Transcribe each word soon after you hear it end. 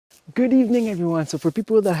Good evening everyone. So for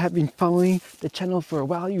people that have been following the channel for a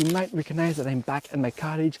while, you might recognize that I'm back at my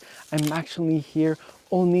cottage. I'm actually here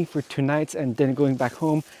only for 2 nights and then going back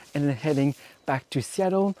home and then heading back to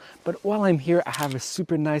Seattle. But while I'm here, I have a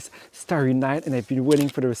super nice starry night and I've been waiting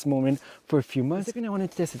for this moment for a few months. The second I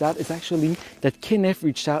wanted to test it out is actually that KNF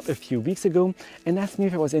reached out a few weeks ago and asked me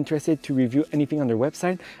if I was interested to review anything on their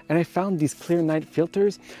website, and I found these clear night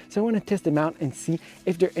filters. So I want to test them out and see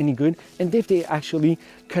if they're any good and if they actually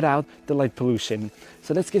cut out the light pollution.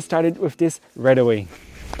 So let's get started with this right away.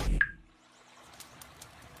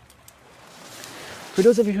 For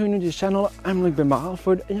those of you who are new to this channel, I'm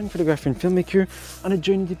Bellemare-Alford, a young photographer and filmmaker on a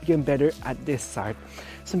journey to become better at this art.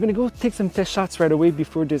 So I'm gonna go take some test shots right away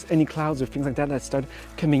before there's any clouds or things like that that start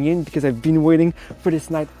coming in, because I've been waiting for this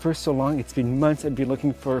night for so long. It's been months. I've been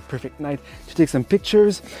looking for a perfect night to take some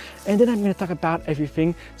pictures. And then I'm gonna talk about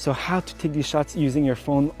everything. So how to take these shots using your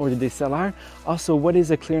phone or the DSLR. Also, what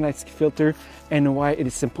is a clear night filter and why it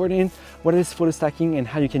is important. What is photo stacking and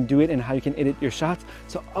how you can do it and how you can edit your shots.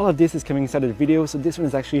 So all of this is coming inside of the video. So this one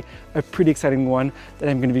is actually a pretty exciting one that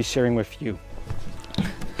I'm gonna be sharing with you.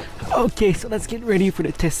 Okay, so let's get ready for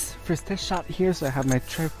the first test shot here. So I have my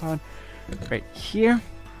tripod right here,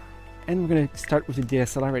 and we're gonna start with the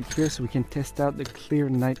DSLR right here so we can test out the clear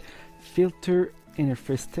night filter in our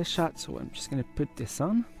first test shot. So I'm just gonna put this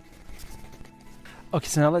on. Okay,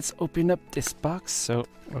 so now let's open up this box. So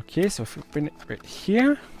if we open it right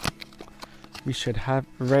here, we should have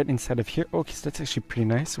right inside of here. Okay, so that's actually pretty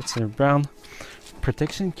nice. So it's a brown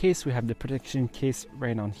protection case. We have the protection case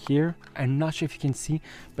right on here. I'm not sure if you can see,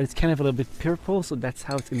 but it's kind of a little bit purple, so that's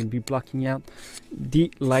how it's going to be blocking out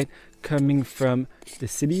the light coming from the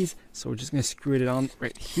cities. So we're just going to screw it on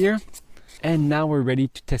right here, and now we're ready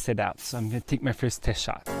to test it out. So I'm going to take my first test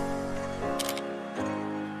shot.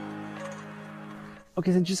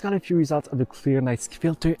 Okay, so I just got a few results of the clear night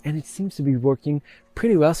filter and it seems to be working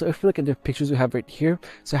pretty well. So if we look at the pictures we have right here,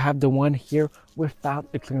 so I have the one here without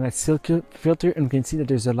the clear night filter, and we can see that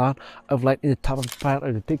there's a lot of light in the top of the part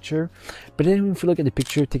of the picture. But then if we look at the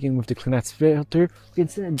picture taken with the clear night filter, we can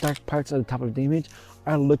see the dark parts at the top of the image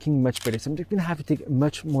are looking much better. So I'm just gonna have to take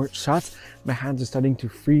much more shots. My hands are starting to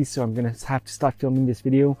freeze, so I'm gonna have to stop filming this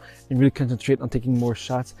video and really concentrate on taking more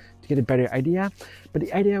shots to get a better idea. But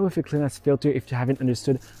the idea with a clear night filter, if you haven't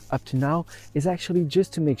understood up to now, is actually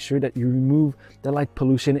just to make sure that you remove the light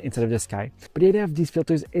pollution inside of the sky. But the idea of these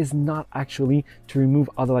filters is not actually to remove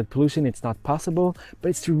all the light pollution. It's not possible, but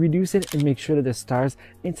it's to reduce it and make sure that the stars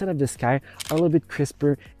inside of the sky are a little bit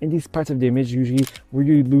crisper in these parts of the image, usually where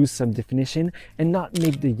you lose some definition, and not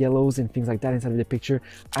make the yellows and things like that inside of the picture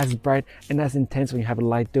as bright and as intense when you have a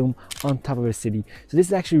light dome on top of a city. So this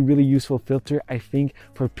is actually a really useful filter, I think,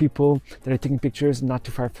 for people that are taking pictures not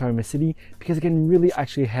too far from a city, because it can really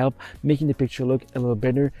actually help making the picture look a little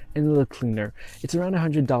better and a little cleaner. It's around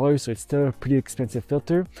 $100, so it's still a pretty expensive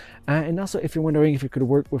filter. And also, if you're wondering if it could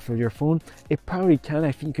work with your phone, it probably can.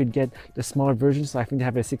 I think you could get the smaller version, so I think they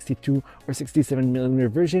have a 62 or 67 millimeter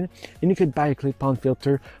version, and you could buy a clip-on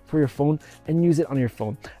filter for your phone and use it on your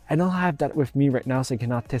phone. I don't have that with me right now, so I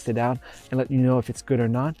cannot test it out and let you know if it's good or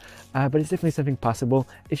not, but it's definitely something possible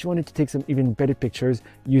if you wanted to take some even better pictures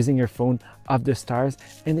using your phone of the stars,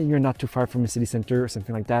 and then you're not too far from a city center or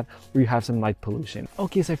something like that where you have some light pollution.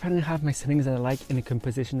 Okay, so I finally have my settings that I like and a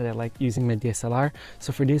composition that I like using my DSLR.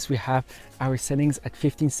 So for this, we have our settings at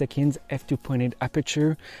 15 seconds, f2.8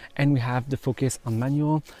 aperture, and we have the focus on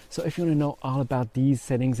manual. So if you want to know all about these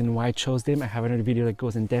settings and why I chose them, I have another video that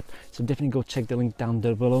goes in depth, so definitely go check the link down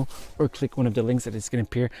below or click one of the links that is going to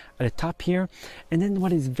appear at the top here. And then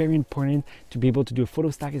what is very important to be able to do a photo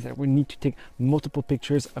stack is that we need to take multiple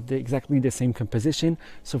pictures of exactly the same composition.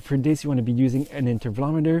 So for this, you want to be using an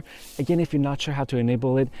intervalometer. Again, if you're not sure how to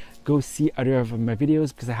enable it, go see other of my videos,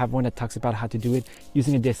 because I have one that talks about how to do it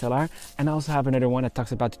using a DSLR, and I also have another one that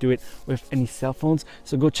talks about to do it with any cell phones,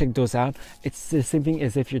 so go check those out. It's the same thing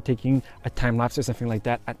as if you're taking a time lapse or something like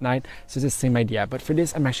that at night, so it's the same idea. But for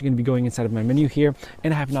this, I'm actually going to be going inside of my menu here,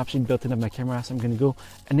 and I have an option built in of my camera, so I'm going to go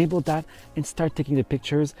enable that and start taking the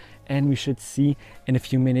pictures, and we should see in a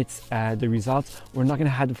few minutes the results. We're not going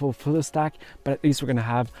to have the full photo stack, but at least we're going to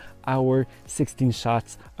have our 16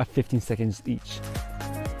 shots of 15 seconds each.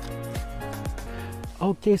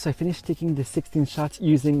 Okay, so I finished taking the 16 shots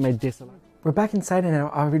using my DSLR. We're back inside and I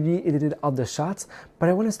already edited all the shots, but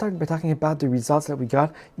I want to start by talking about the results that we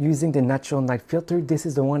got using the natural night filter. This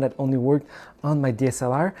is the one that only worked on my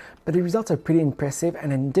DSLR, but the results are pretty impressive,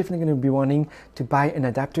 and I'm definitely going to be wanting to buy an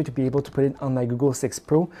adapter to be able to put it on my Google 6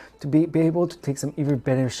 Pro to be able to take some even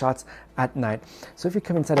better shots at night. So if you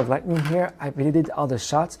come inside of Lightroom here, I've edited all the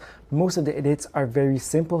shots. Most of the edits are very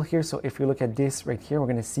simple here. So if you look at this right here, we're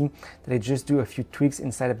going to see that I just do a few tweaks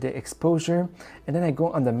inside of the exposure, and then I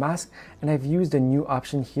go on the mask, and I've used a new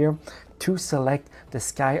option here to select the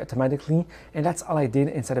sky automatically, and that's all I did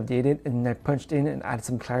inside of the edit, and I punched in and added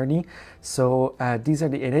some clarity. So these are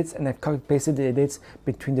the edits, and I've copy pasted the edits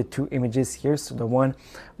between the two images here. So the one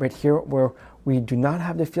right here where we do not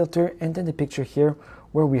have the filter, and then the picture here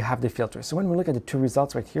where we have the filter. So when we look at the two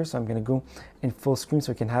results right here, so I'm going to go in full screen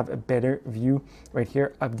so we can have a better view right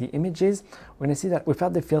here of the images. We're going to see that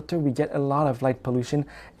without the filter, we get a lot of light pollution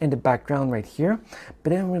in the background right here. But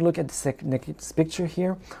then when we look at the next picture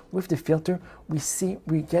here, with the filter,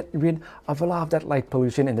 we get rid of a lot of that light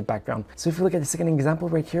pollution in the background. So if you look at the second example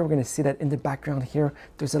right here, we're going to see that in the background here,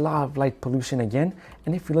 there's a lot of light pollution again.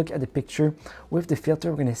 And if we look at the picture with the filter,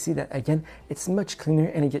 we're going to see that again, it's much cleaner,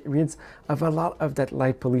 and it gets rid of a lot of that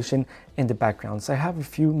light pollution in the background. So I have a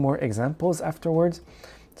few more examples afterwards.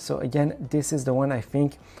 So again, this is the one I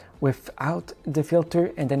think without the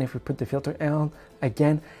filter, and then if we put the filter on,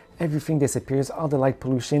 again, everything disappears. All the light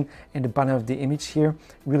pollution in the bottom of the image here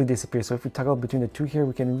really disappears. So if we toggle between the two here,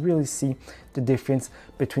 we can really see the difference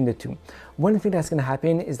between the two. One thing that's going to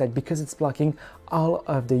happen is that because it's blocking all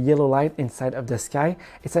of the yellow light inside of the sky,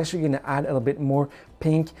 it's actually going to add a little bit more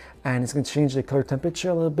pink, and it's going to change the color temperature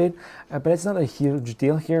a little bit, but it's not a huge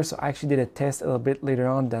deal here. So I actually did a test a little bit later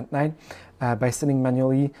on that night by setting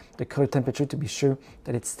manually the color temperature to be sure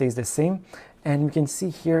that it stays the same. And we can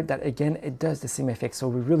see here that again, it does the same effect. So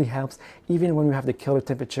it really helps even when we have the color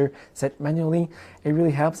temperature set manually. It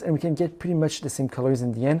really helps, and we can get pretty much the same colors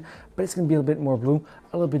in the end, but it's going to be a little bit more blue,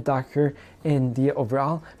 a little bit darker in the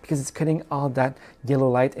overall, because it's cutting all that yellow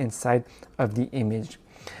light inside of the image.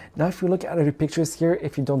 Now, if you look at other pictures here,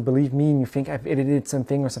 if you don't believe me and you think I've edited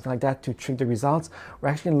something or something like that to trick the results, we're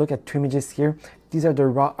actually going to look at two images here. These are the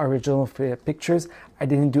raw original pictures. I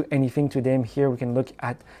didn't do anything to them here. We can look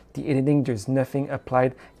at the editing. There's nothing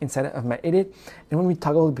applied inside of my edit. And when we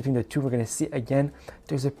toggle between the two, we're going to see again,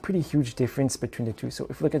 there's a pretty huge difference between the two. So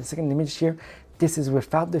if we look at the second image here, this is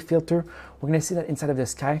without the filter. We're going to see that inside of the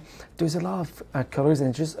sky, there's a lot of colors, and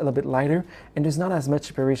it's just a little bit lighter, and there's not as much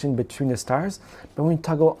separation between the stars. But when we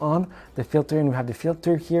toggle on the filter and we have the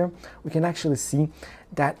filter here, we can actually see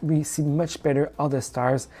that we see much better all the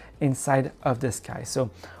stars inside of the sky. So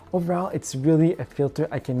overall, it's really a filter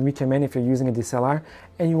I can recommend if you're using a DSLR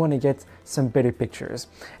and you want to get some better pictures.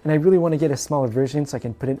 And I really want to get a smaller version so I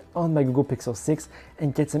can put it on my Google Pixel 6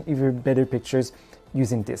 and get some even better pictures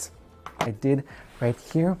using this. I did right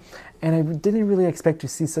here, and I didn't really expect to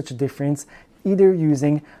see such a difference either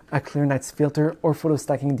using a clear nights filter or photo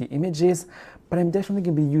stacking the images, but I'm definitely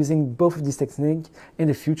going to be using both of these techniques in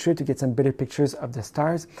the future to get some better pictures of the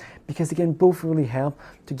stars, because they can both really help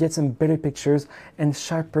to get some better pictures and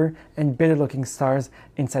sharper and better looking stars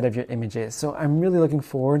inside of your images. So I'm really looking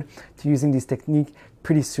forward to using this technique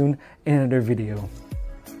pretty soon in another video.